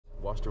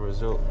Watch the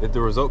result. If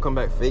the result come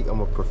back fake,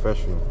 I'm a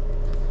professional.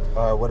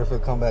 Alright, what if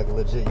it come back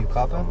legit? You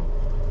copying?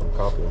 I'm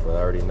copying, but I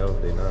already know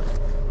they not.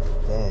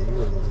 Damn, you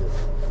really legit.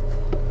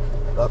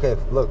 Okay,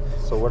 look.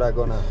 So where'd I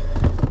go now?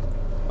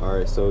 All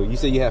right, so you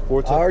said you had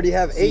 4 I already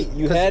have 8.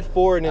 You had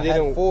 4 and it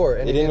didn't. 4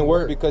 and it didn't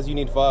work because you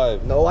need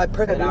 5. No, I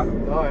pressed it.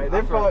 Alright,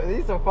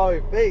 these are probably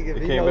fake if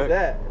he knows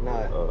that. Nah,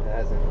 it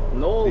hasn't.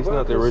 No, these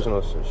not the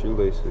original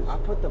shoelaces. I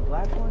put the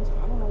black ones.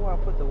 I don't know where I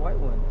put the white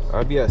ones.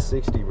 I'd be at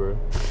 60, bro.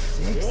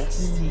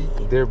 60.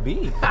 They're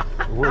B.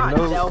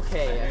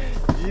 Okay.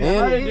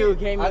 And dude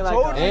gave me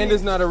like. And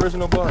it's not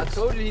original box. I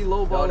told you he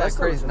lowballed. No, that's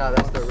crazy. Nah,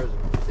 that's the original.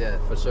 Yeah,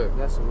 for sure.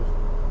 That's the original.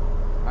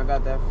 I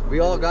got that. We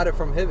all got it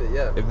from Hibbit,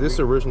 yeah. If this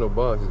original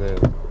box, then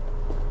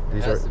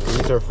these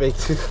are fake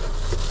too. Nah,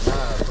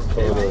 from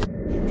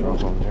Hibbit.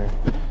 Drop on there.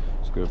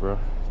 It's good, bro.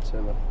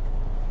 Chillin'.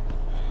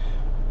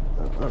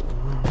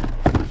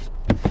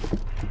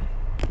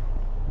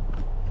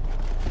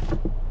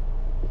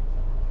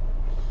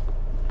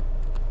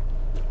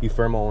 You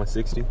firm on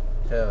 160?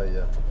 Hell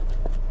yeah.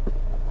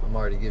 I'm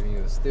already giving you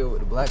a steal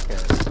with the black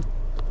cats.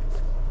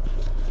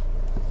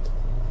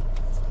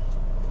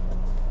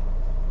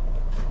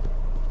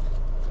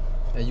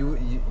 And you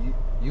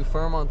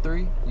firm on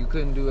 3? You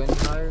couldn't do any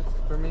higher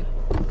for me?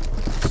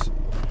 Let's see.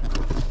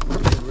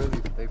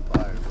 They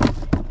fired.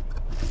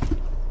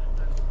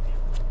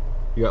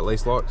 You got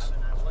lace locks?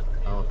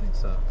 I don't think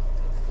so.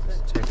 Let's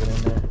check it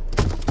in there.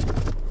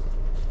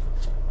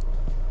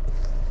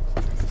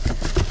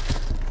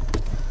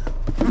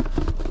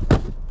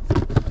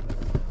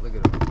 Look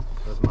at them.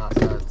 That's my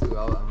size too.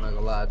 I'm not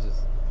gonna lie.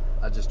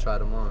 I just tried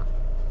them on.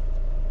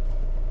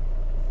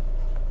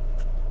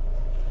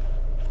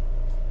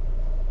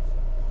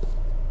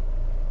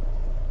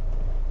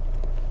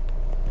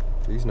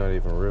 These not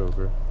even real,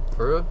 bro.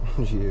 For real?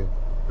 Yeah.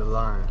 The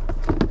line.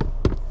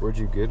 Where'd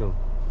you get them?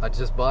 I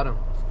just bought them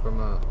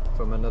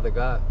from another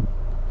guy.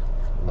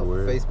 Off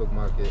Where? Facebook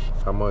Market.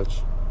 How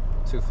much?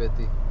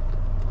 $250.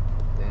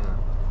 Damn.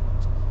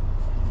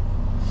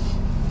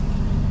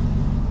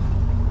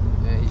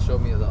 Yeah, he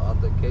showed me the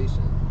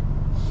authentication.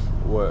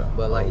 What?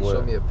 But like he what?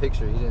 showed me a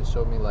picture. He didn't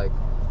show me like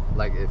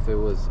if it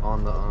was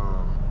on the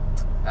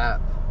app.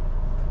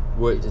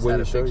 What? He just What had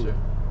a did he show picture. you?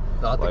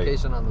 The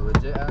authentication on the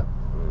legit app.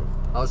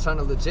 I was trying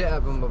to legit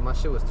app him, but my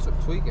shit was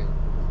tweaking.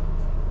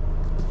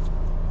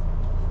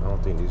 I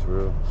don't think these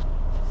real.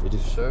 It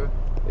just Sure.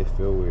 They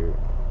feel weird.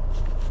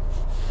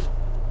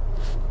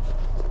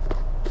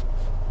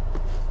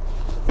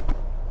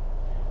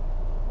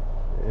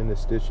 And the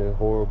stitching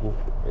horrible.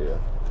 Yeah.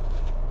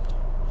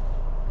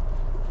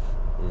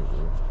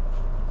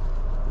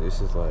 This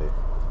is like,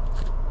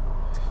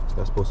 it's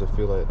not supposed to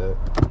feel like that.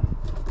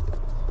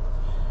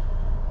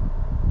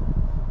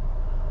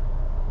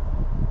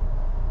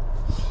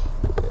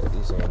 Yeah,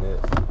 these ain't it.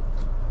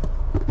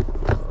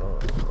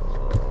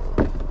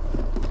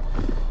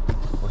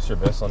 What's your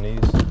best on these?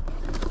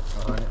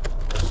 100.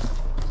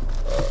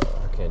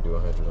 I can't do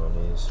 100 on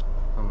these.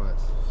 How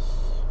much?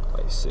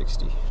 Like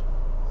 60. You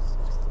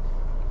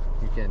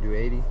can't do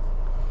 80?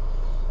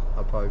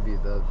 I'll probably be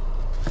the.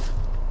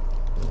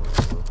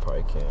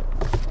 Probably can't.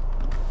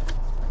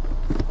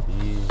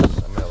 These,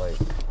 I'm at like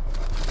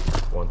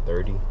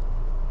 130.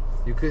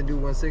 You couldn't do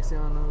 160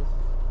 on those?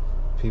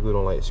 People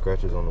don't like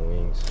scratches on the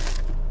wings.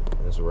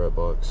 And it's a red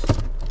box.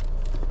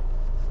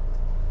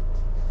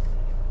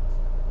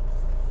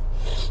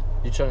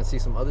 You trying to see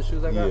some other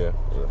shoes I got? Yeah.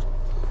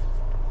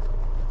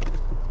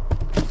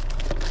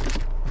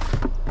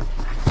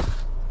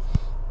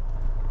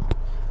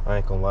 I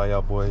ain't gonna lie,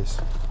 y'all boys.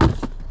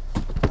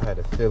 I had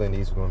a feeling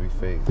these were gonna be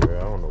fake, bro.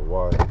 I don't know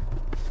why.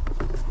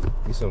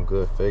 These some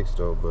good fakes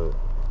though, but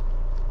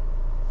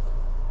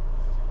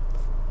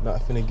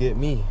not finna get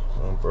me,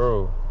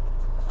 bro.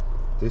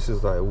 This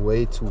is like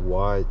way too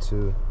wide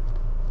too.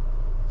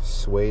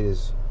 Suede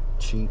is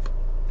cheap.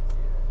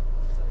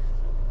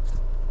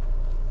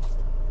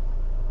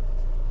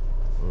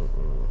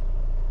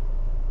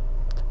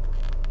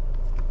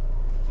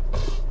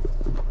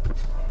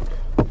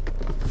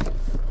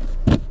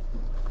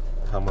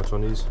 How much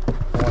on these?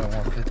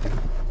 150.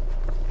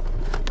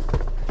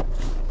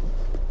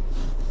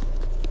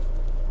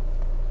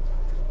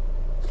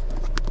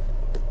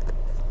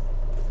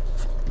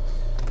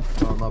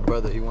 My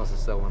brother, he wants to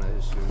sell one of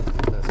his shoes.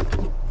 That's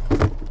cool.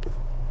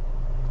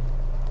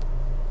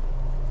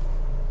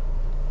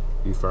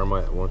 You firm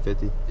at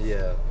 150?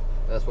 Yeah,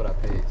 that's what I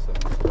paid. So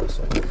What's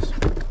on these?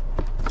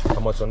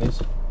 How much on these?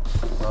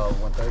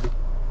 130.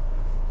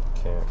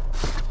 Can't.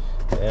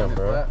 Damn,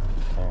 bro.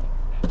 Can't.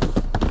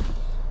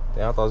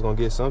 Damn, I thought I was gonna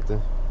get something.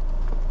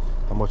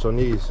 How much on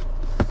these?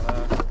 I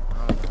don't know.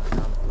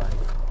 I'm like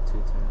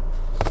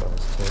 210.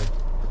 Size 10.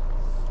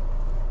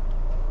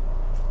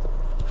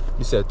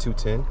 You said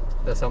 210?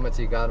 That's how much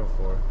he got them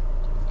for.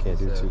 Can't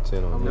do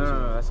 210 on these.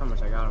 No, that's how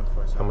much I got them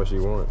for. So How much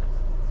you want?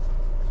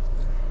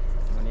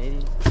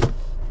 180.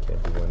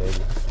 Can't do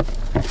 180.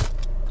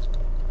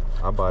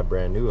 I'll buy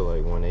brand new at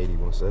like 180,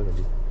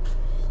 170.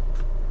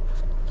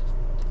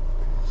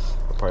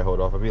 I'll probably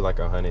hold off. It'll be like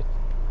 100.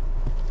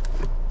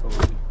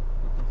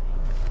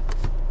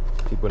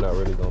 People not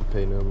really gonna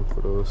pay them for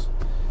those.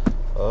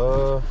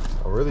 I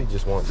really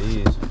just want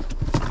these.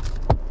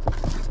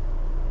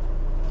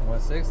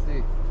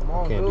 160. Come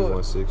on, Can't do do it.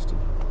 160.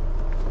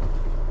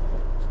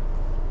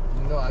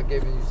 You know I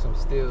gave you some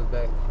steals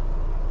back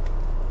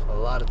a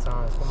lot of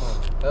times. Come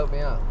on, help me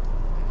out.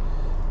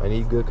 I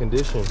need good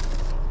condition.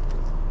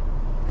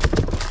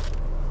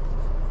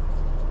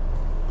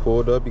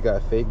 Pulled up, you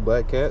got fake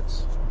black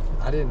cats.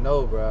 I didn't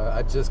know, bro.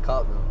 I just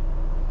caught them.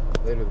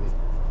 Literally.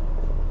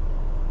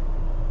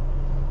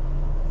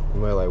 You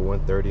might like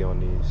 130 on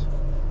these.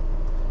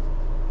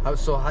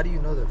 So how do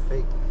you know they're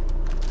fake?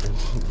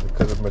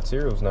 Because the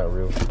material's not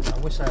real. I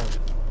wish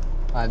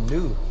I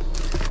knew.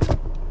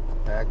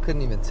 Like, I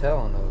couldn't even tell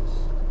on those.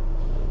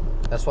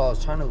 That's why I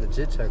was trying to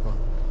legit check them.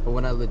 But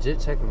when I legit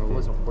checked them, it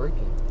wasn't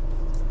working.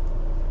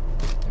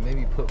 And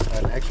maybe put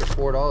an extra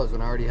 $4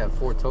 when I already have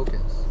 4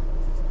 tokens.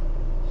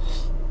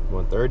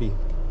 130.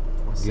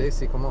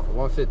 160, come on.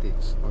 150.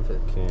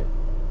 150. Can't.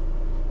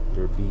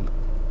 You're beat.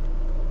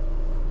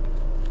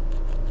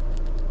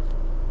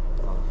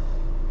 Oh,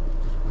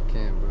 I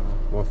can't, bro.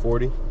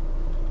 140.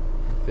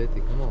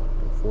 150, come on.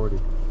 140.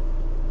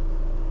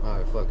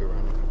 Alright, fuck it,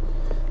 run it.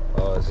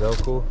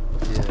 Zelco.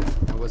 Yeah.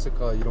 And what's it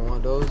called? You don't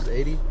want those?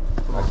 80?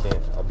 Come on. I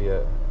can't. I'll be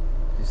at.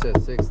 You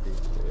said 60.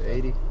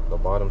 80? The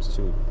bottom's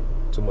too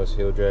much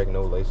heel drag,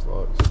 no lace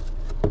locks.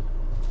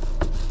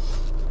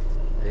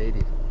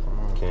 80. Come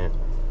on. Can't.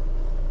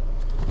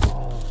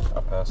 I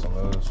pass on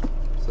those.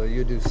 So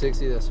you do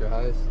 60, that's your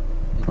highest?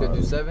 You could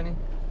do 70?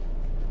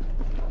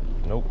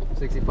 Nope.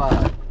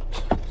 65.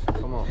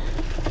 Come on.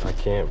 I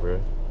can't, bro.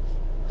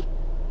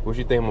 What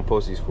you think I'm gonna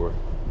post these for?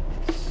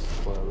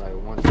 What, like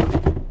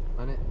 120?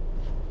 100?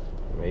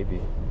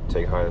 Maybe.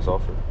 Take highest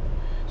offer.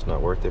 It's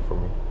not worth it for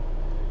me.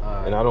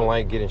 And I don't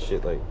like getting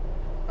shit like.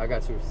 I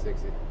got you for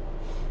 60.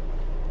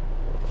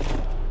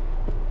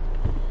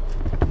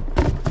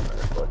 Alright,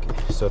 fuck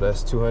it. So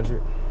that's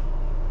 200.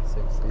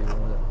 60,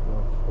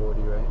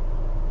 140, right?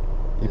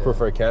 You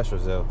prefer cash or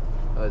Zelle?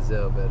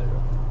 Zelle better.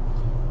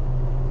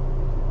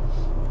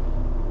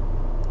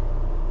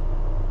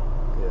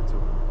 Yeah, 200.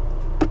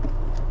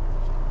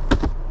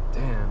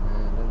 Damn,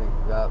 man, that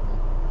nigga got me.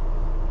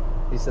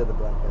 He said the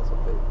black cats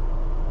are fake.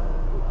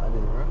 I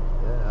didn't.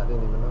 Yeah, I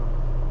didn't even know.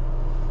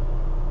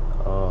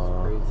 It's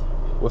crazy.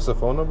 What's the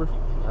phone number?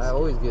 I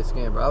always get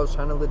scammed, bro. I was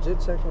trying to legit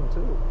check them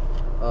too.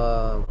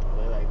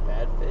 They're like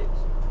bad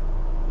fakes.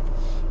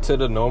 To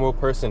the normal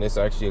person, it's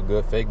actually a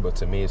good fake, but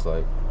to me, it's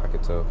like I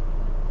could tell.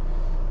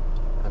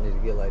 I need to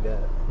get like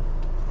that.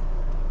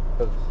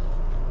 Cause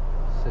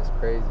it's just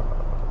crazy.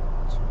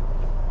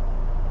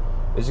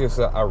 It's just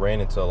that I ran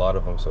into a lot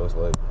of them, so it's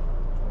like.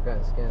 I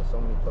got scammed so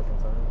many fucking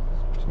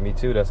times. Me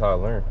too. That's how I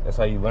learn. That's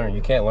how you learn.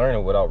 You can't learn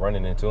it without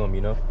running into them,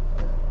 you know.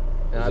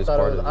 Yeah. And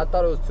I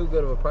thought it was too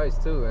good of a price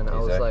too, and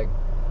exactly.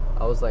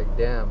 I was like,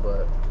 damn,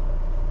 but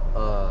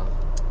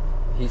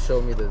he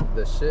showed me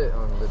the shit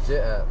on the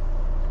legit app.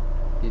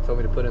 He told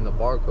me to put in the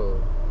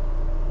barcode,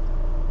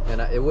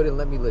 and it wouldn't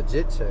let me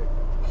legit check.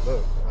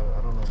 Look,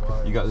 I don't know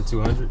why. You got the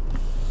 200?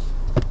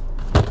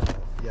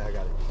 Yeah, I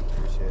got it.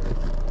 Appreciate it.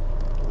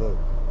 Look,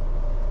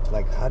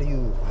 like how do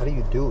you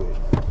do it?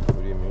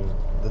 What do you mean?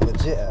 The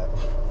legit app.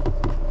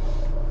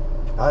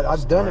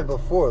 I've done it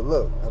before.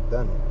 Look, I've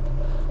done it.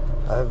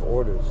 I have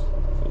orders.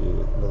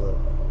 Yeah. But look.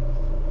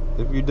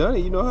 If you done it,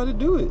 you know how to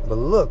do it. But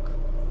look,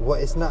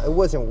 it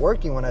wasn't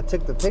working when I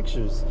took the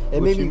pictures.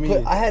 It made me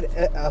put. I had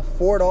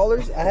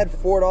 $4. I had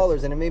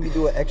 $4, and it made me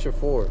do an extra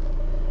 $4.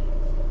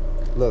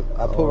 Look,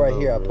 I put right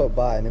here. Bro. I put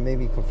buy, and it made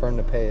me confirm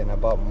to pay, and I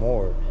bought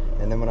more.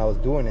 And then when I was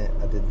doing it,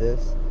 I did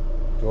this,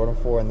 Jordan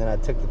 4, and then I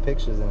took the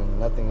pictures, and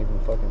nothing even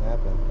fucking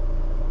happened.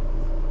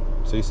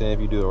 So you're saying if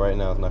you do it right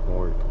now, it's not gonna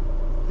work?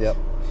 Yep.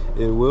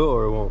 It will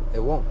or it won't? It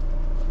won't.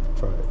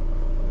 Try it.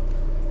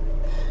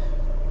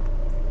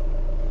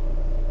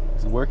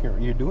 It's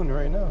working. You're doing it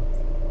right now.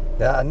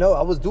 Yeah, I know.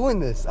 I was doing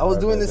this. I was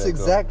doing this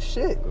exact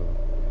shit. Go.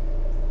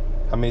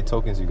 How many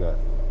tokens you got?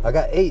 I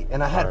got 8,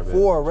 and I had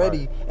 4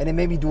 already, and it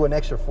made me do an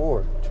extra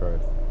 4. Try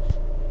it.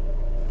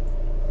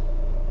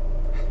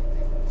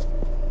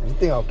 You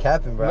think I'm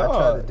capping, bro? No, I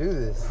tried to do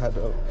this.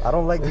 I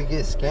don't like to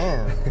get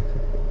scammed.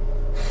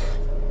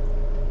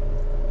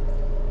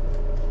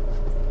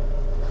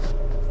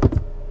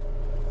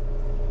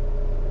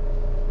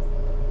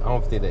 I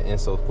don't think the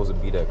insole's supposed to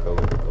be that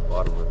color at the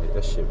bottom of it.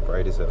 That shit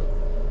bright as hell.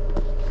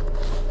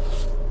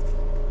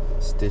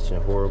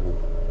 Stitching horrible.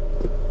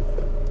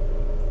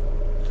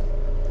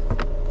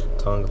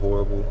 Tongue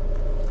horrible.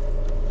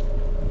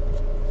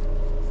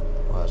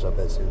 Watch, I bet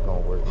you it's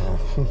gonna work now.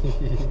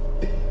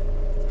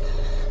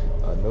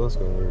 I know it's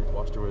gonna work.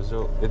 Watch the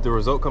result. If the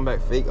result come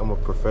back fake, I'm a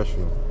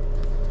professional.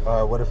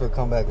 Alright, what if it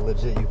come back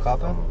legit? You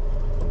copying?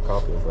 I'm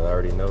copying, but I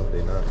already know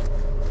they not.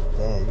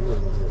 Damn, you really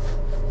good.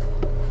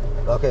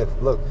 Okay,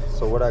 look.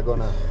 So where'd I go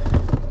now?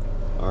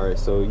 All right.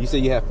 So you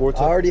said you had 4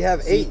 tokens. I already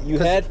have 8. You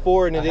had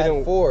 4 and it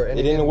didn't. 4 and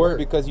it didn't work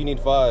because you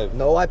need 5.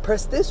 No, I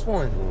pressed this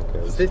one. Okay.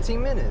 It's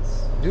 15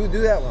 minutes. Do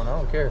that one. I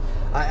don't care.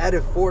 I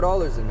added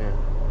 $4 in there.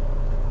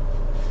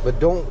 But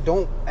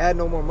don't add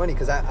no more money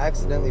because I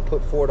accidentally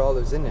put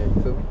 $4 in there. You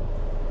feel me?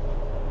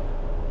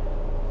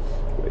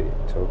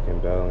 Wait, token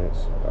balance.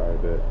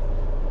 Alright, bet.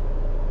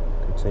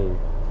 Continue.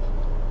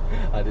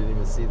 I didn't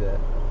even see that.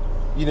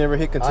 You never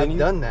hit continue?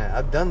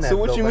 I've done that. So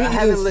what though, you mean I you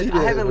haven't, didn't see I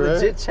that, haven't bruh?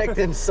 legit checked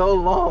in so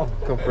long.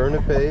 Confirm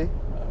to pay.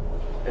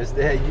 Is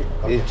that you?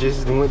 It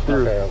just went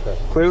through. Okay.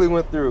 Clearly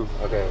went through.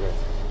 Okay.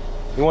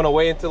 You want to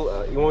wait until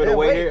you want me to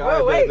wait here? Bro,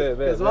 Alright, wait.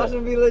 bet. Cause watch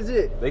them be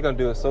legit. They gonna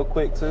do it so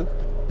quick too.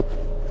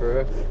 For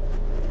real?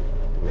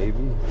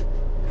 Maybe.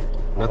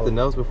 Nothing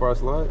else before I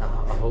slide? I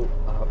hope.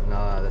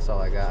 Nah, that's all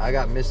I got. I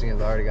got Michigan.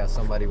 I already got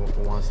somebody who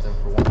wants them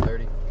for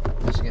 130.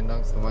 Michigan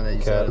Dunks, the one that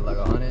you said at like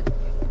 100.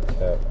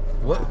 Yeah.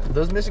 What?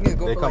 Those Michigan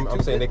go They for come. like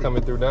I'm saying they 250.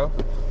 coming through now.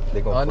 They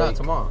gonna. No, flake.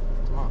 tomorrow.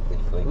 They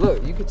flake.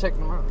 Look, you can check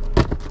them out.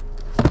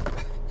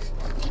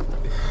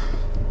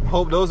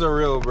 Hope those are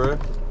real, bro.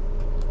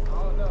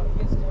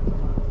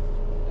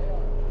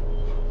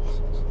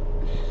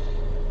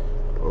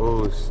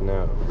 Oh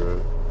snap,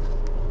 bro.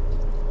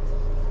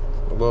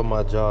 I love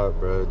my job,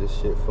 bro. This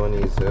shit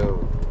funny as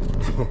hell.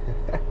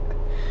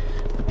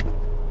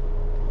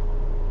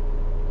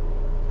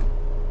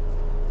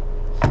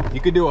 You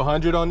could do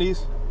 100 on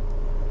these?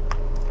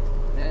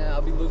 Yeah,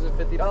 I'll be losing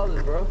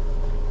 $50, bro.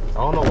 I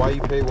don't know why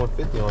you paid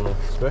 150 on them,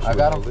 especially. I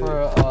got them when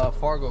I live. for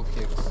Fargo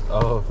kicks.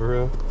 Oh, for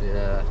real?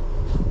 Yeah.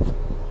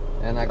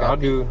 And I got. I'll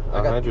do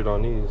 100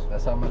 on these.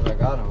 That's how much I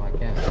got them. I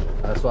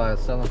can't. That's why I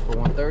sell them for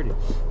 130.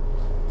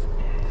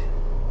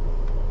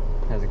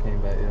 Hasn't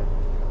came back yet.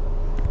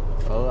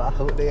 Oh, I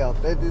hope they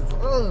authentic.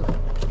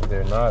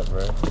 They're not,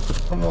 bro.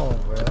 Come on,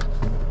 bro.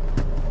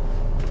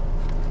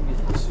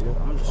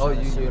 I'm just Oh,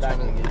 trying to see you what I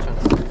trying can to get.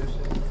 see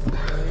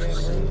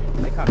this shit?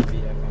 They kind of be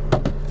that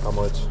kind. How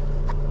much? Shit,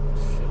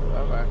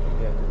 whatever I can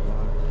get, to be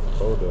honest.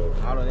 Hold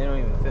up. I don't. They don't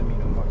even fit me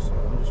no more, so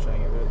I'm just trying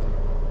to get rid of them.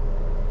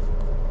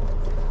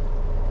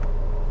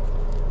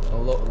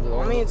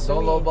 I mean,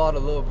 Don't lowball the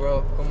little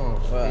bro. Come on.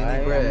 Well, He need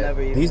I'm bread.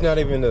 never even. These not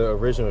even the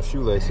original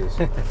shoelaces.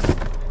 Oh,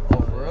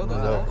 for real?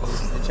 No.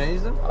 You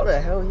changed them? How the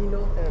hell you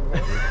know that,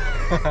 bro?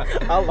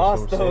 I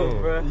lost That's what I'm those,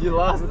 saying. bro. You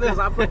lost because them?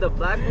 I put the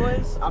black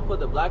ones. I put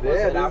the black ones.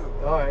 Yeah, and all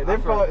right.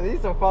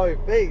 These are probably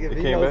fake if It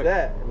he came knows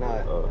back? that.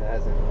 Nah, Oh. it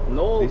hasn't.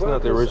 No, These bro,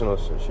 not the 'cause original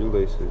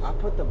shoelaces. I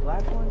put the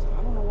black ones.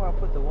 I don't know where I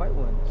put the white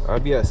ones.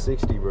 I'd be at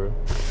 60, bro.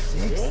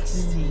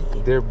 60.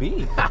 They're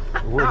B.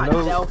 With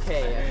no,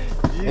 Okay.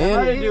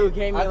 and, Dude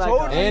gave me I like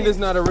told a, you. and it's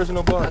not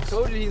original I box.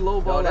 told you he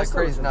lowballed No, that that's the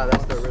crazy. original. Nah,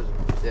 that's the original.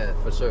 Yeah,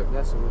 for sure.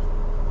 That's the original.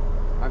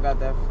 I got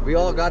that. From We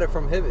all got it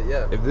from Hibbit,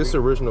 yeah. If this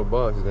original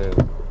box, then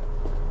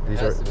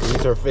Has to be.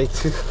 these are fake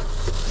too. Nah,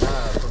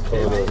 from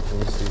Hold Hibbit. up, let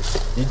me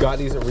see. You got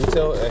these at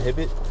retail at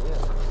Hibbit?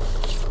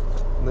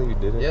 Yeah. No, you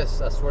didn't.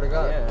 Yes, I swear to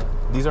God. Yeah.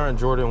 These aren't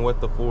Jordan with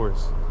the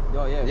 4s.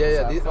 Oh yeah.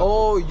 Yeah. You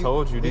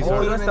Told you these put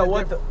aren't. them That's in the a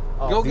what the. different-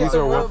 Oh, Go get These the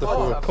are real with the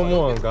box. 4. Come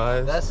on,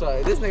 guys. That's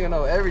right. This nigga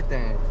know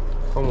everything.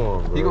 Come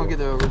on, bro. He gonna get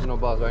the original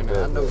box right now.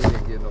 Yeah. I know we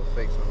didn't get no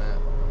fakes on that.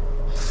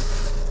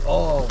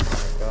 Oh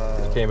my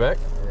God. Came back?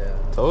 Yeah.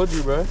 Told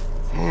you, bro.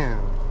 Damn.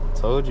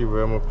 Told you,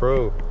 bro. I'm a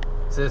pro.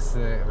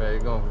 Assistant, man. You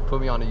gonna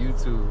put me on the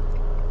YouTube.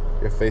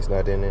 Your face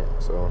not in it,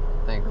 so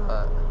Thank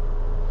God.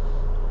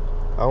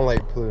 I don't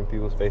like putting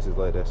people's faces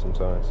like that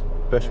sometimes,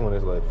 especially when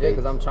it's like Yeah, fake.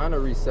 because I'm trying to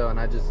resell and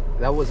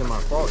that wasn't my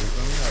fault. You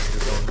feel me? I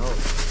just don't know.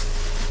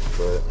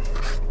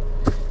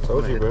 But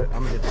told you, bro. I'm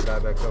gonna hit the guy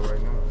back up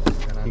right now.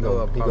 And I He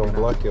know gonna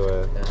block your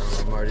ass.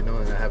 Yeah, I'm already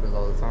knowing that happens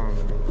all the time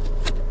to me.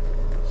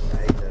 I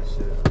hate that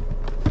shit.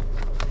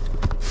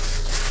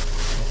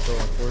 It's so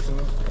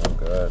unfortunate. Oh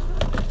God.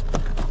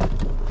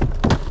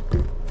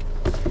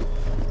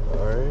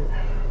 All right.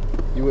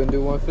 You wouldn't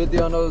do 150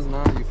 on those?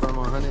 Nah, you firm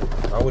on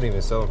 100? I wouldn't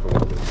even sell them for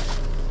 100.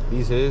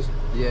 These his?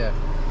 Yeah.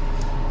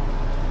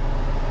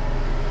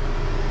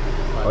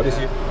 Oh, this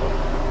you?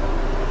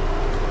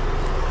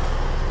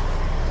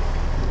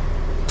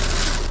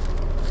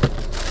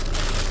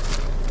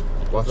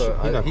 Watch So,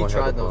 he not he gonna have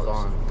tried the those box.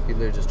 on. He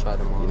literally just tried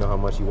them on. You know how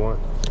much you want?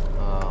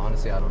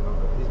 Honestly, I don't know.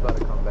 He's about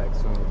to come back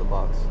soon with the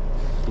box.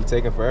 He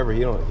taking forever.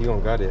 He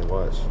don't got it.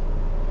 Watch.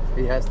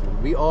 He has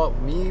to.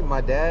 Me,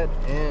 my dad,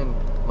 and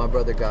my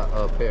brother got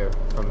a pair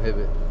from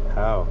Hibbit.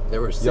 How? They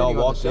were sitting Y'all on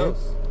the walked in?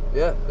 shelves.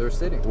 Yeah, they were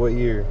sitting. What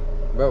year?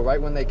 Bro,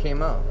 right when they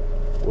came out.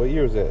 What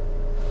year was that?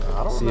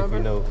 I don't See remember. if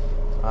you know.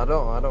 I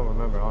don't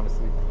remember,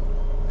 honestly.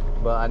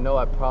 But I know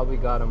I probably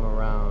got them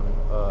around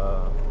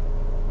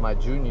my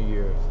junior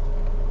year.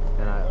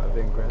 And I've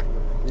been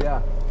graduating.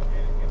 Yeah.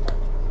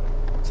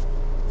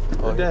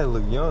 Your dad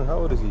look young. How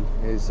old is he?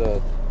 He's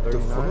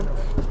 39.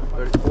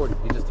 30, 40.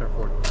 He just turned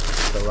 40.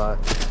 That's a lot.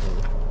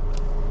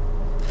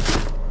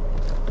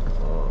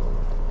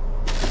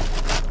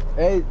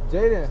 Hey,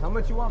 Jaden, how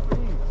much you want for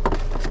these?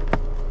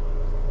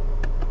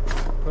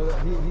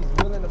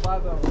 He's willing to buy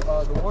the ones.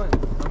 How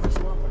much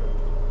you want for them?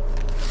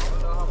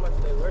 I don't know how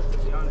much they worth, to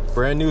be honest.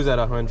 Brand new's at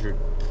 100.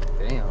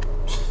 Damn.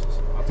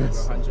 I'll take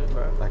 100,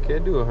 bro. I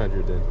can't do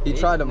 100 then. He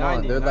tried them on.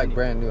 90, They're like 90.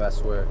 brand new, I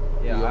swear.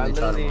 Yeah, He I only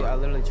tried them on.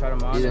 literally tried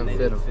them on. He and didn't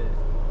they fit 'em.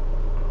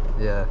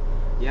 Yeah.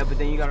 Yeah, but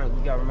then you gotta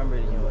remember,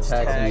 it's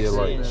Taxes, taxes yeah,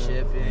 like- and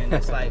shipping.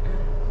 It's like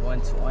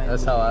 120.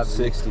 That's how I be.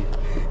 60.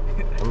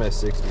 I'm at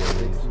 60 on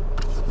these.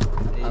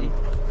 80.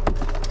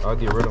 I'll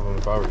get rid of them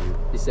if I were you.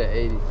 He said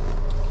 80.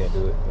 Can't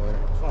do it.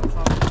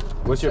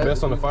 What's your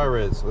best on the fire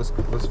reds? Let's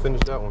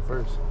finish that one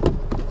first.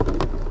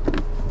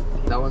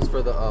 That one's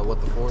for the what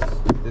the fours?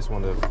 This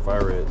one, the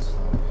fire reds.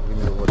 Give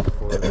me the what the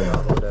fours.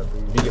 I'll hold that for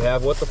you. Do you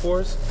have what the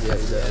fours? Yeah,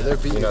 they're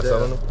beating. You're not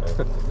selling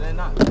them? They're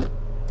not.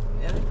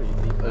 Yeah, they're pretty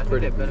big. They're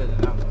pretty better than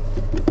that one.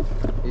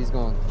 He's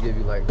gonna give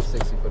you like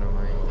 60 for them.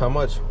 How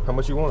much? How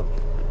much you want?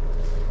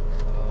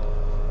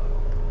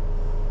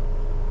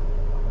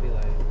 I'll be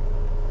like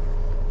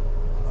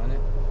 100,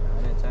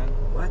 110.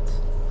 What?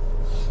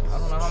 I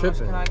don't know how much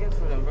can I get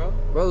for them, bro.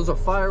 Bro, those are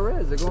fire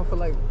reds. They're going for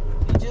like.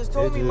 You just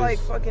told me like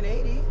fucking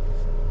 80.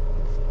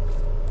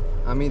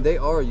 I mean, they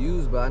are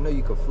used, but I know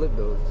you could flip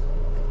those.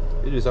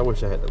 I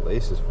wish I had the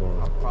laces for them.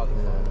 I'll probably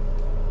find them.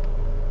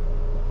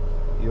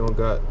 You don't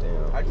got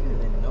damn. How do you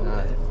even know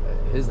that?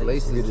 His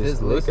laces. You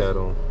just look at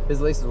them.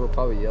 His laces were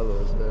probably yellow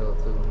as hell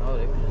too. No,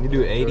 they were. You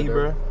do 80,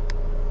 bro.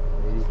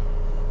 80.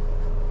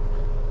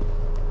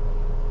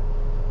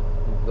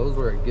 Those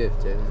were a gift,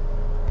 Jaden.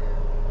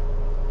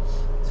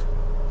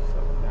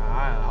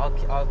 Nah, I'll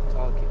keep.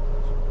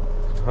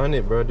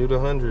 100, bro. Do the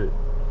 100.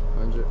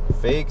 100.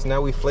 Fakes.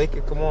 Now we flake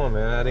it. Come on,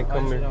 man. I didn't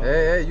come here.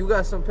 Hey, you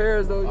got some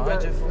pairs though. You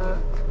got.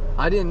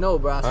 I didn't know,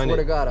 bro. I swear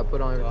to God, I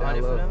put on everything I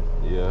love.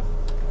 Yeah.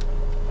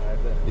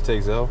 Alright, bet. You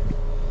take Zell?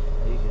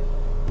 You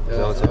can.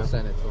 I'll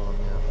send it to him.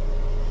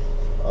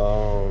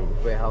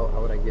 Yeah. Wait, how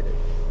would I get it?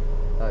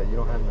 You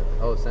don't have the.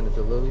 Oh, send it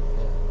to Lily.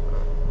 Yeah.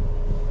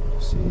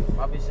 Let's see.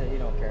 Bobby said he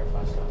don't care if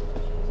I stop.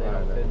 They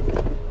Alright, don't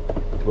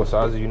fit. What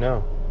size are you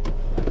now?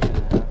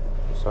 10.5.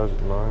 What size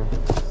is 9?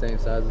 Same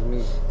size as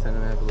me. 10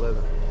 and a half,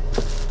 11.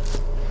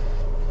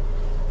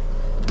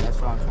 That's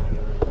what I'm trying to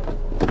get.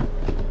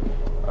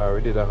 Alright,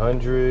 we did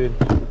 100.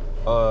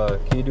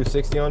 Can you do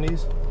 60 on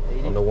these?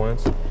 80. On the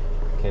ones?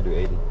 Can't do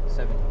 80.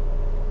 70.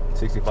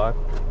 65?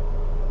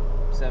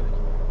 70.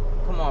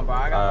 Come on, bro.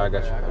 I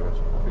got you.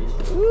 Appreciate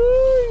it.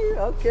 Woo,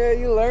 okay,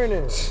 you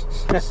learning.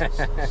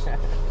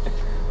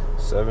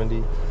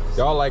 70.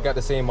 Y'all like got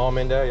the same mom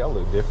and dad? Y'all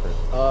look different.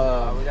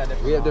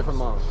 We have different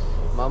moms.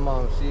 My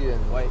mom, she in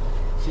White.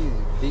 She's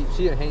deep.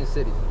 She in Haines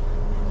City.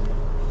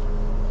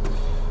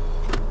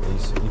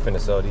 You finna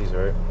sell these,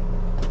 right?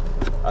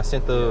 I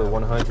sent the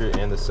 100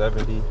 and the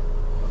 70.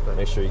 Okay.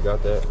 Make sure you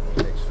got that.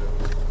 Make sure.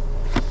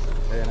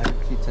 Hey, and I can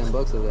keep $10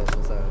 of that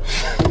since I.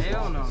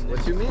 Hell no.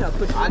 What you mean? I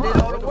put you I on. did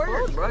all the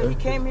work, bro. You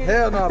came here.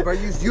 Hell no, bro.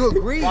 You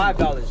agreed.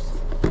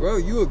 $5. Bro,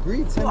 you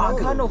agreed $10. Bro, I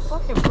got no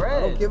fucking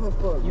bread. I don't give a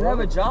fuck. You have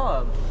a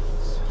job.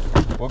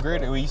 What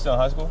grade? Were you still in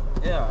high school?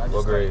 Yeah, I just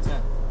What grade?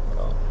 started 10.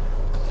 Oh.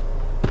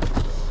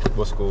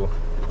 What school?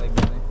 Like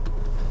Billy.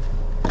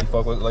 You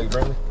fuck with Lake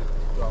Burnley?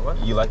 What?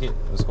 You like it?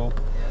 The school?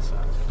 Yes, sir.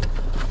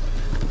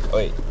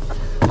 Wait.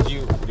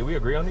 Did we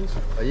agree on these?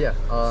 Yeah.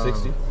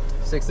 60?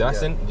 60.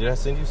 Did I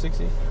send you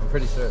 60? I'm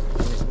pretty sure.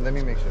 Let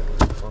me make sure.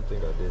 I don't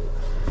think I did.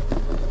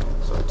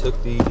 So I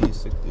took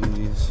these.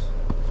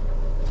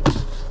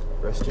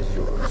 Rest is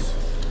yours.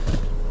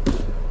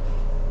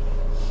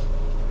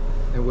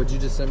 And would you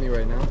just send me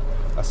right now?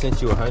 I sent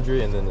you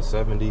 100 and then the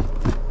 70.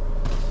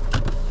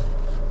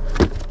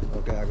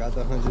 Okay, I got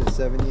the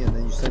 170 and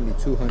then you send me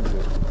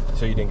 200.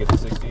 So you didn't get the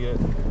 60 yet?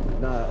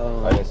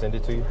 Nah, I didn't send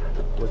it to you?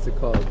 what's it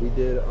called? We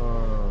did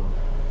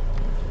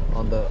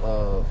on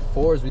the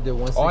fours we did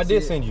 160. Oh, I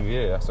did send you,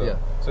 yeah. So yeah,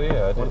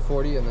 I did.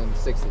 140 and then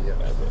 60, yeah. I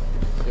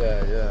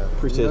did. Yeah.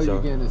 Appreciate you know y'all.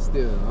 you're getting it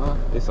still, huh?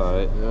 It's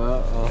alright.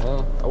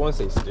 Yeah, I wouldn't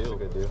say still.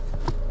 Good deal.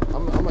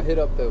 I'm gonna hit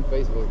up the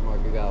Facebook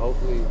market guy.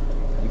 Hopefully.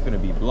 You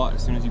finna be blocked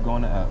as soon as you go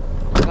on the app.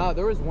 Nah,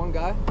 there was one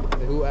guy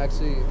who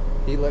actually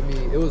he let me.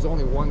 It was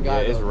only one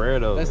guy. Yeah, it's rare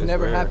though. That's it's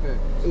never rare. happened.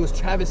 It was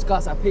Travis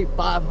Scott's. I paid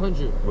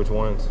 500. Which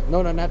ones?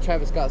 No, not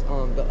Travis Scott's.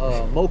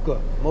 The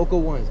Mocha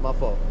ones. My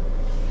fault.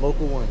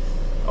 Mocha ones.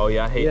 Oh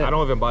yeah, I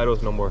don't even buy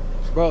those no more.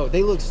 Bro,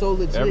 they look so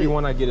legit. Every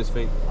one I get is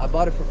fake. I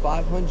bought it for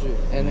 500,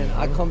 and then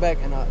I come back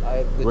and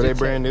I legit Were they checked.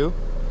 brand new?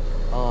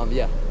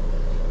 Yeah.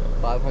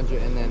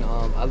 500, and then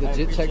I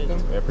legit checked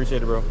them. I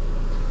appreciate it, bro.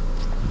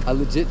 I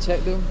legit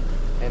checked them,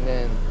 and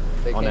then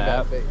they On came the back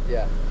app? fake.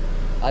 Yeah.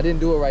 I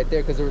didn't do it right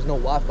there because there was no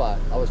Wi-Fi.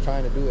 I was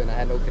trying to do it and I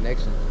had no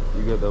connection.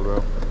 You good though, bro.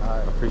 All right.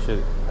 I appreciate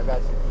it. I got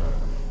you.